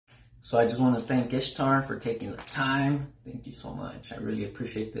So I just want to thank Ishtar for taking the time. Thank you so much. I really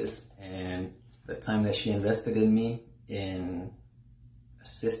appreciate this and the time that she invested in me, in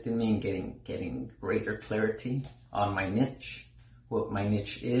assisting me in getting greater clarity on my niche, what my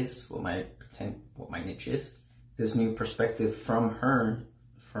niche is, what my niche is. This new perspective from her,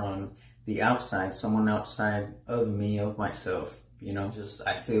 from the outside, someone outside of me, of myself. You know, just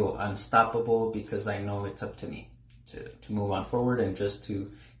I feel unstoppable because I know it's up to me to move on forward, and just to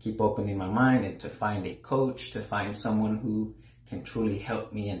keep opening my mind and to find a coach, to find someone who can truly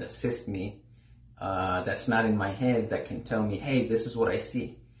help me and assist me, that's not in my head, that can tell me, hey, this is what I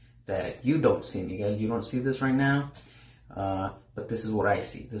see that you don't see, Miguel. You don't see this right now, but this is what I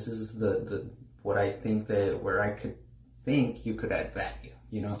see. This is the what I think, that where I could think you could add value,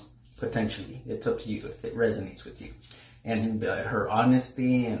 you know, potentially. It's up to you if it resonates with you. And her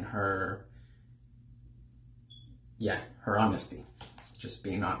honesty and her honesty, just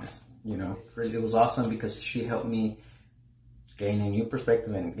being honest, you know, it was awesome because she helped me gain a new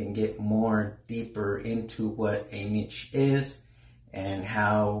perspective and get more deeper into what a niche is and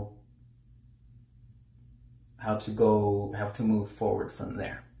how to move forward from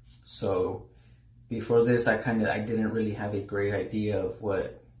there. So before this, I didn't really have a great idea of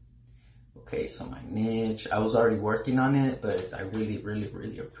what, okay, so my niche, I was already working on it, but I really, really,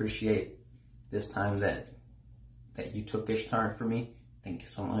 really appreciate this time that you took Ishtar for me. Thank you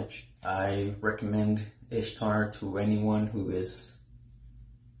so much. I recommend Ishtar to anyone who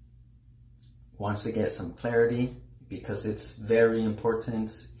wants to get some clarity, because it's very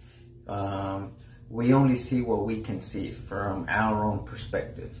important. We only see what we can see from our own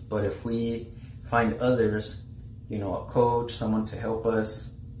perspective, but if we find others, you know, a coach, someone to help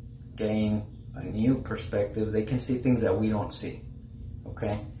us gain a new perspective, they can see things that we don't see.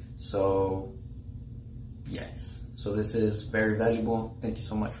 Okay, so yes, so this is very valuable. Thank you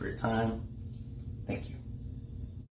so much for your time. Thank you.